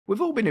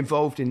we've all been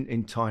involved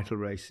in title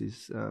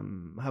races,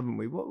 haven't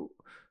we?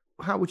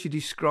 How would you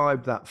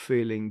describe that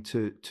feeling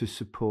to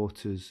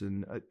supporters?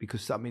 And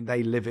because I mean,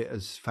 they live it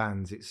as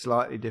fans. It's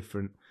slightly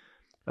different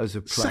as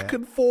a player.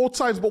 Second 4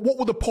 times, but what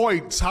were the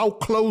points? How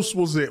close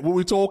was it? Were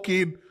we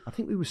talking? I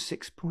think we were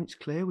 6 points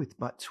clear with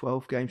about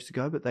 12 games to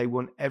go, but they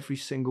won every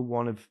single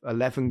one of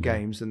 11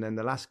 games, and then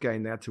the last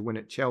game they had to win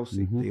at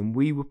Chelsea. And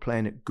we were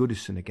playing at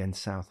Goodison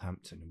against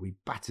Southampton, and we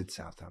battered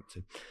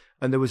Southampton.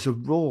 And there was a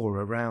roar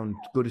around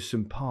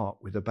Goodison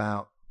Park with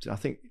about, I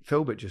think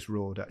Philbert just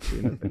roared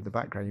actually in the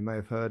background. You may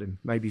have heard him.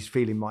 Maybe he's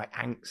feeling my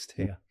angst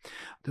here.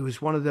 There was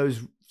one of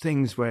those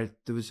things where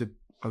there was a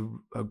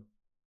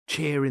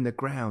cheer in the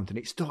ground, and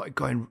it started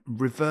going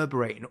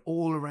reverberating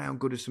all around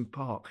Goodison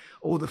Park.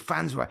 All the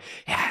fans were,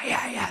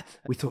 yeah.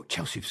 We thought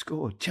Chelsea have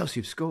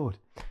scored.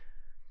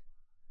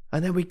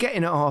 And then we get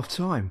in at half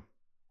time,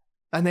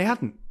 and they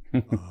hadn't.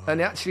 And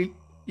they actually,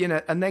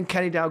 and then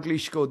Kenny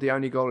Dalglish scored the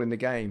only goal in the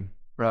game,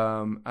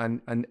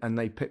 and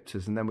they pipped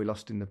us, and then we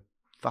lost in the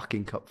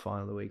fucking cup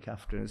final the week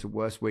after, and it's the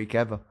worst week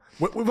ever.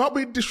 Without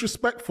being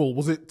disrespectful,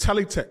 was it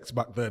teletext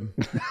back then?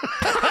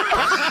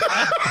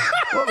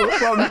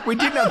 Well, we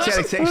didn't have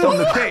teletext on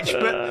the pitch,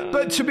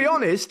 but to be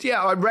honest,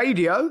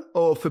 radio,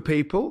 or for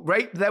people,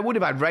 there would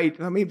have had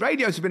radio. I mean,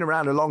 radios have been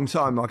around a long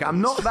time, Mike.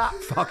 I'm not that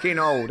fucking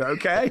old,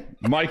 okay?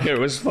 Mike, it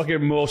was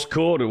fucking Morse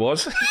code, it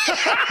was.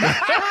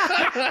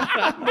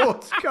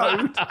 Morse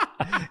code?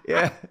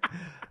 Yeah.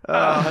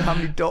 How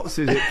many dots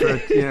is it for,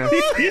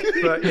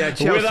 But yeah,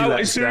 Chelsea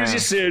as soon as you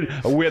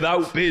said,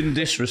 without being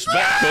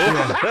disrespectful.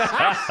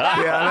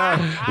 I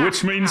know.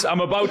 Which means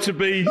I'm about to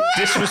be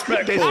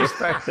disrespectful.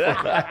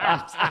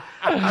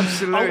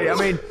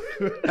 Absolutely.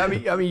 I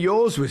mean,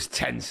 yours was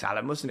tense,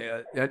 Alan, wasn't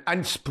it?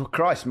 And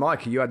Christ,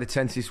 Mikey, you had the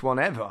tensest one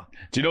ever.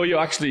 Do you know,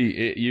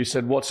 you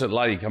said, what's it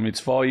like? I mean, it's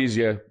far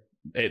easier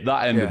at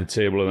that end of the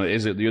table than it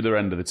is at the other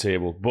end of the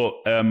table. But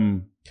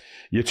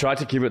you try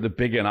to keep it the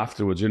big end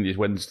afterwards, didn't you?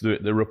 When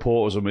the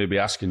reporters are maybe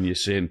asking you,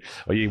 saying,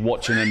 are you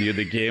watching any of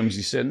the games?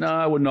 You say,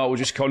 no, we're not. We're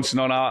just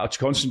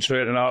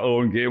concentrating on our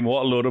own game.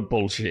 What a load of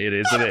bullshit it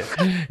is, isn't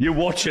it? You're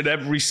watching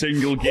every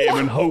single game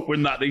and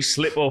hoping that they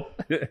slip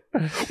up.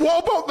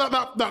 What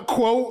about that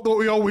quote that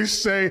we always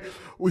say,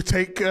 we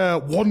take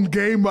one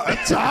game at a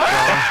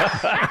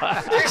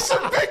time? It's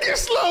the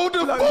biggest load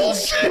of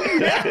bullshit.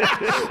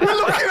 We're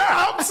looking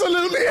at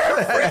absolutely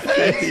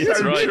everything. It's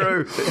so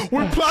true.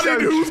 We're planning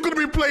who's going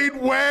to be playing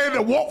when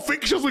and what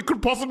fixtures we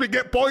could possibly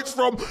get points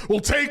from.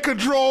 We'll take a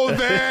draw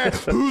there.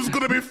 Who's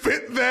going to be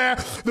fit there?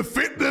 The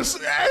fitness,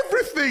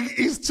 everything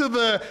is to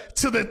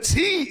the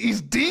T.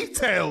 Is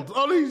detailed,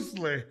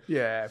 honestly.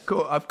 Yeah,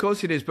 of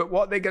course it is. But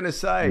what they're going to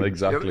say,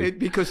 exactly,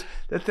 because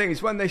the thing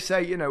is, when they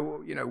say,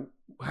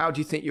 how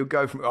do you think you'll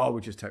go from? Oh,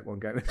 we'll just take one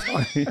game at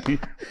a time.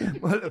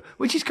 Well,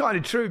 which is kind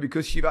of true,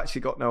 because you've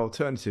actually got no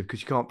alternative,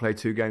 because you can't play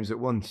 2 games at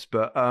once.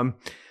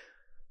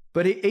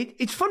 But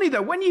it's funny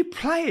though, when you're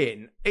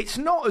playing, it's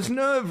not as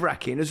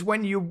nerve-wracking as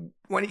when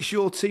it's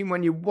your team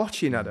when you're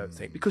watching, I don't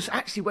think. Because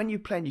actually when you're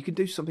playing, you can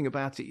do something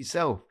about it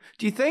yourself.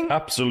 Do you think?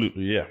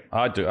 Absolutely, yeah.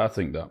 I do. I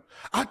think that.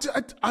 I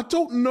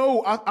don't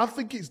know. I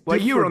think it's different.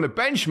 Well, you were on the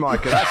bench,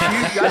 Micah.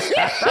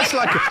 That's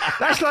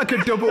like a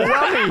double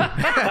whammy.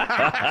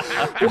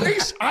 Well,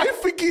 I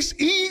think it's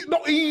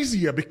not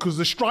easier, because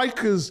the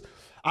strikers,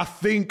 I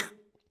think,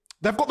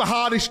 they've got the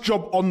hardest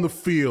job on the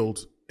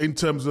field in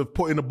terms of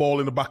putting the ball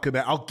in the back of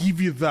net. I'll give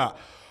you that.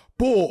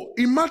 But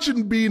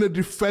imagine being a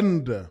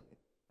defender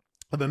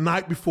and the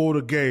night before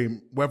the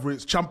game, whether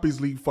it's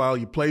Champions League final,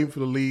 you're playing for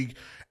the league,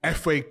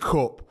 FA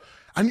Cup,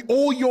 and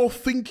all you're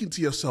thinking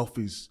to yourself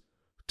is,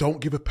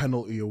 don't give a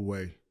penalty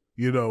away.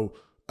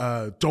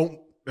 Don't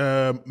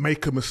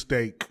make a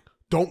mistake.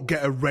 Don't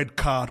get a red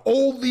card.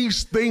 All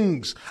these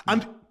things.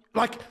 And,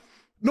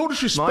 no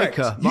disrespect.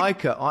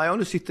 Micah, I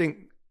honestly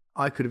think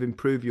I could have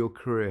improved your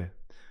career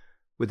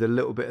with a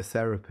little bit of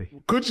therapy.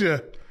 Could you?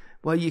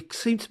 Well, you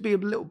seem to be a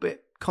little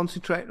bit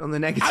concentrating on the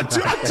negative.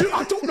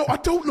 I don't know. I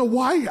don't know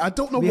why. I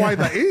don't know why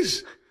that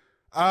is.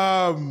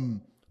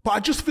 But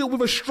I just feel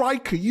with a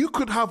striker, you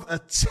could have a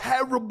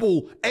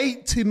terrible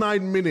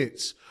 89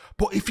 minutes.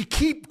 But if you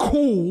keep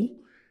cool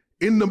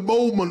in the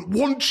moment,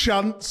 one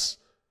chance,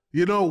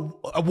 a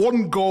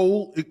one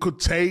goal it could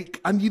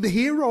take, and you're the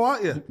hero,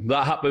 aren't you?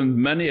 That happened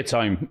many a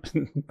time.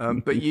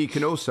 But you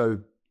can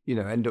also,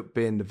 end up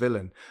being the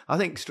villain. I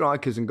think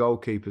strikers and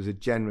goalkeepers are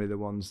generally the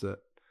ones that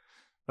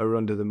are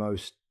under the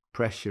most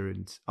pressure,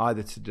 and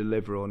either to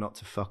deliver or not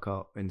to fuck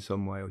up in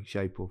some way or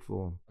shape or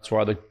form. That's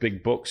why the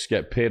big bucks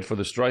get paid for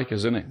the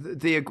strikers, isn't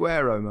it? The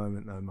Aguero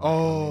moment, though,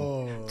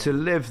 Mike. To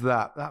live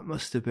that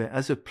must have been,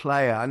 as a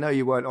player, I know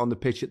you weren't on the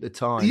pitch at the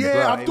time.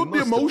 Yeah, I've done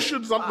the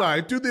emotions, haven't I?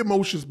 I do the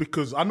emotions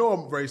because I know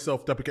I'm very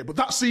self-deprecating, but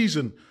that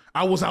season,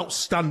 I was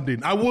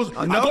outstanding. Hang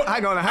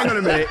on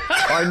a minute.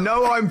 I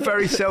know I'm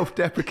very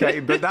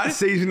self-deprecating, but that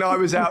season I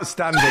was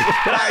outstanding.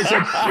 That is a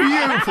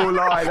beautiful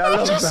line. I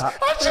love that.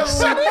 I just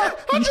said it.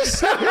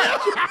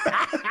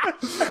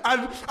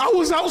 And I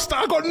was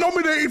outstanding. I got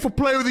nominated for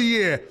Player of the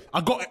Year. I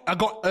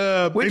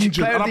got Which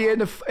injured. Player of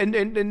the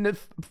Year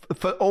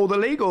for all the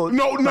league? Or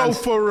No,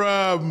 for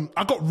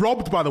I got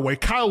robbed, by the way.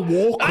 Kyle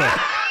Walker.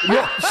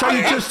 So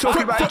you're just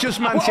talking about just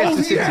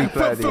Manchester City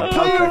Player of the for Year?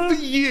 Player of the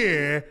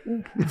Year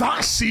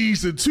that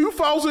season,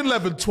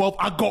 2011-12,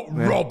 I got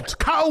robbed.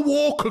 Kyle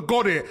Walker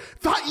got it.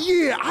 That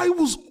year, I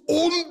was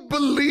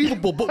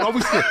unbelievable. But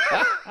obviously,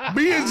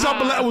 me and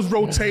Zabaleta was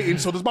rotating,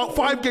 so there's about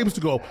 5 games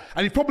to go.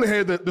 And you probably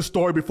heard the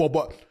story before,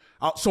 but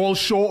so I'll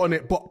shorten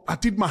it. But I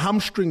did my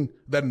hamstring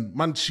then,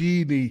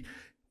 Mancini.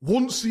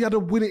 Once he had a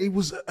win, he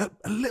was a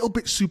little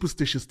bit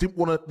superstitious. Didn't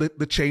want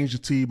to change the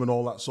team and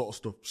all that sort of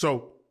stuff.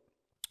 So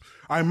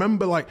I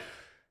remember like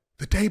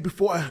the day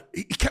before,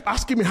 he kept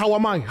asking me, how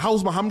am I?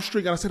 How's my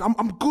hamstring? And I said,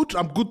 I'm good.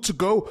 I'm good to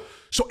go.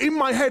 So in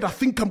my head, I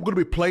think I'm going to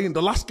be playing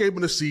the last game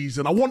of the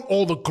season. I want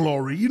all the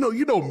glory. You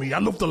know me. I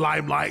love the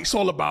limelight. It's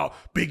all about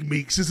big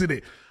meeks, isn't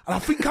it? And I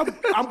think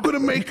I'm going to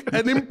make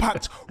an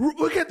impact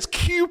against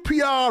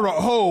QPR at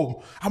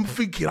home. I'm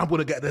thinking I'm going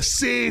to get an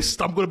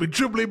assist. I'm going to be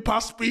dribbling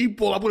past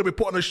people. I'm going to be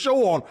putting a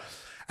show on.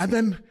 And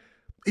then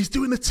he's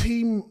doing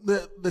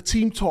the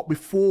team talk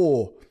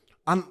before.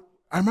 And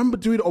I remember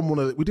doing it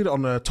we did it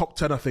on the top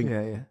 10, I think.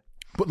 Yeah.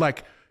 But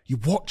like, you're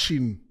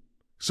watching,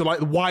 so like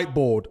the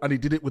whiteboard, and he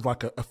did it with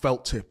like a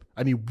felt tip,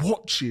 and you're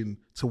watching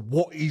to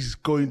what he's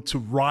going to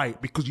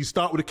write, because you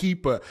start with a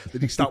keeper,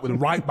 then you start with a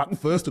right back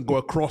first and go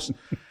across.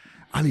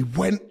 And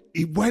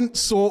he went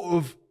sort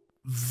of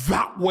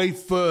that way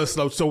first.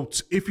 So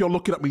if you're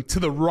looking at me, to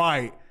the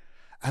right,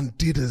 and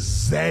did a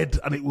Z,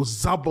 and it was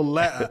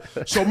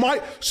Zabaleta. So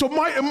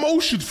my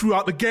emotions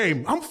throughout the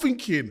game, I'm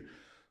thinking,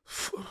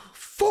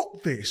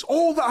 fuck this.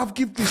 All that I've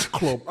given this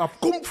club, I've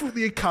gone through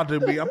the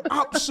academy. I'm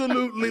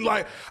absolutely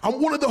I'm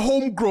one of the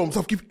homegrowns.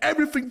 I've given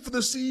everything for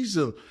the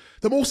season.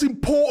 The most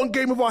important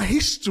game of our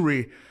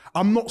history,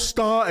 I'm not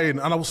starting.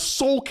 And I was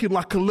sulking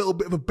like a little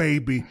bit of a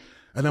baby.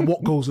 And then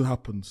what goes and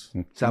happens?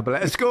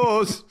 Zabaleta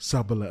scores.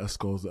 Zabaleta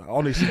scores.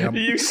 Honestly,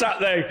 you sat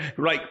there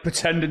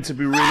pretending to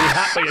be really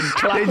happy and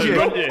clapping,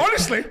 didn't you?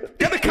 Honestly,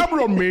 get the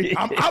camera on me.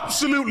 I'm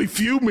absolutely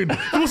fuming.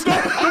 There was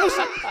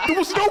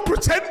no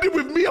pretending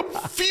with me. I'm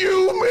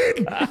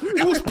fuming.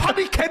 It was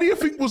Paddy Kenny, I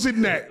think, was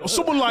in there, or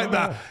someone like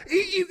that.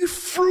 He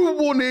threw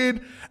one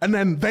in, and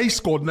then they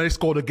scored, and they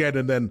scored again,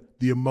 and then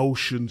the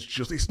emotions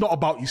it's not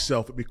about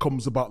yourself. It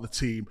becomes about the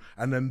team.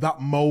 And then that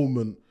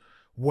moment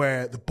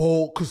where the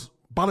ball, because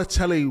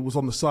Balotelli was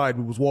on the side,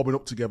 we was warming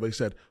up together, he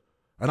said,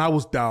 and I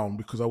was down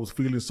because I was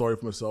feeling sorry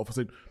for myself. I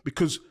said,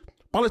 because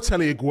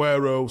Balotelli,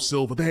 Aguero,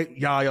 Silva,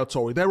 Yaya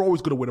Toure, they're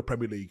always going to win a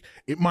Premier League.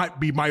 It might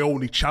be my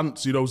only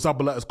chance,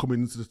 Zabaleta's coming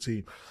into the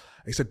team.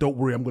 He said, don't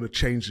worry, I'm going to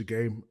change the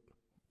game.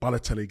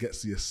 Balotelli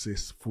gets the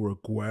assist for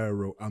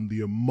Aguero, and the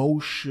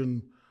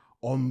emotion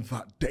on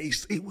that day,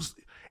 it was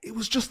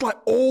just like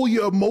all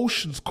your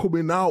emotions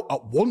coming out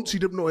at once. You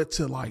didn't know it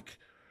to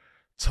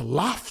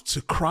laugh,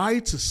 to cry,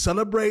 to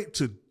celebrate,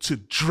 to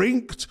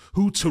drink,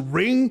 who to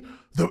ring.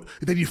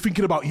 Then you're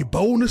thinking about your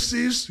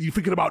bonuses. You're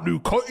thinking about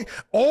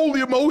all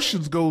the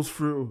emotions goes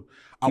through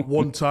at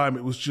one time.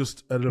 It was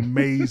just an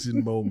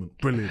amazing moment.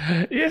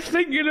 Brilliant. You're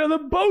thinking of the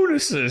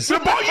bonuses.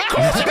 I'm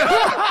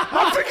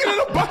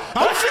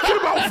thinking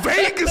about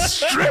Vegas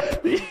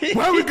Strip.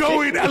 Where we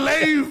going?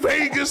 LA,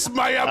 Vegas,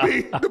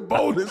 Miami. The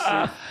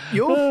bonuses.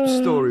 Your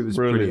story was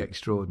pretty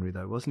extraordinary,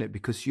 though, wasn't it?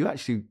 Because you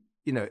actually,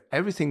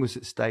 everything was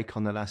at stake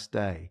on the last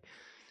day,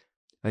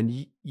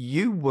 and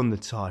you won the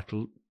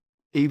title,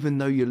 even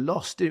though you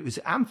lost. It was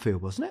at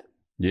Anfield, wasn't it?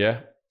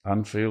 Yeah,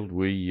 Anfield.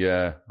 We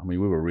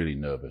were really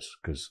nervous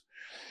because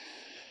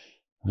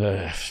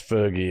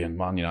Fergie and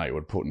Man United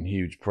were putting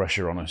huge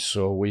pressure on us,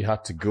 so we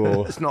had to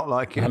go. It's not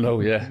like it. I know,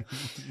 yeah.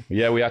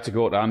 Yeah, we had to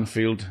go to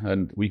Anfield,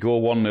 and we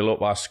go 1-0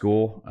 up our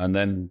score, and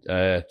then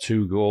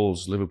 2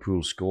 goals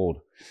Liverpool scored.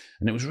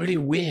 And it was really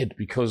weird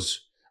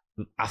because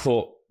I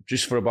thought,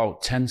 just for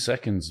about 10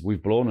 seconds,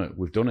 we've blown it.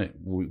 We've done it.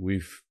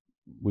 We've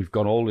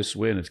gone all this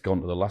way, and it's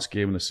gone to the last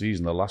game of the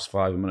season, the last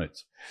 5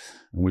 minutes,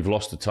 and we've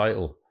lost the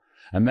title.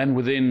 And then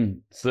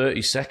within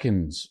 30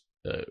 seconds,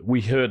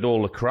 we heard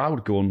all the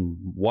crowd going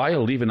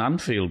wild, even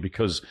Anfield,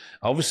 because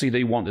obviously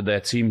they wanted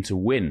their team to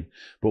win.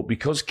 But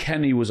because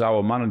Kenny was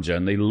our manager,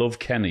 and they love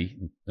Kenny,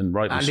 and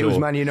rightly so. And it was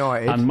Man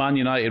United. And Man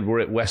United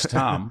were at West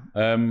Ham.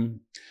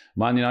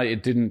 Man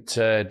United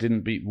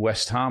didn't beat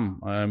West Ham,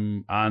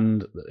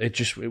 and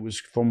it was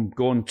from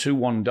going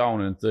 2-1 down,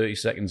 and 30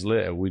 seconds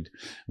later we'd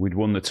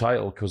won the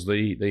title because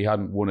they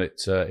hadn't won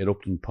it at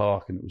Upton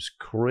Park, and it was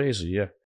crazy. Yeah.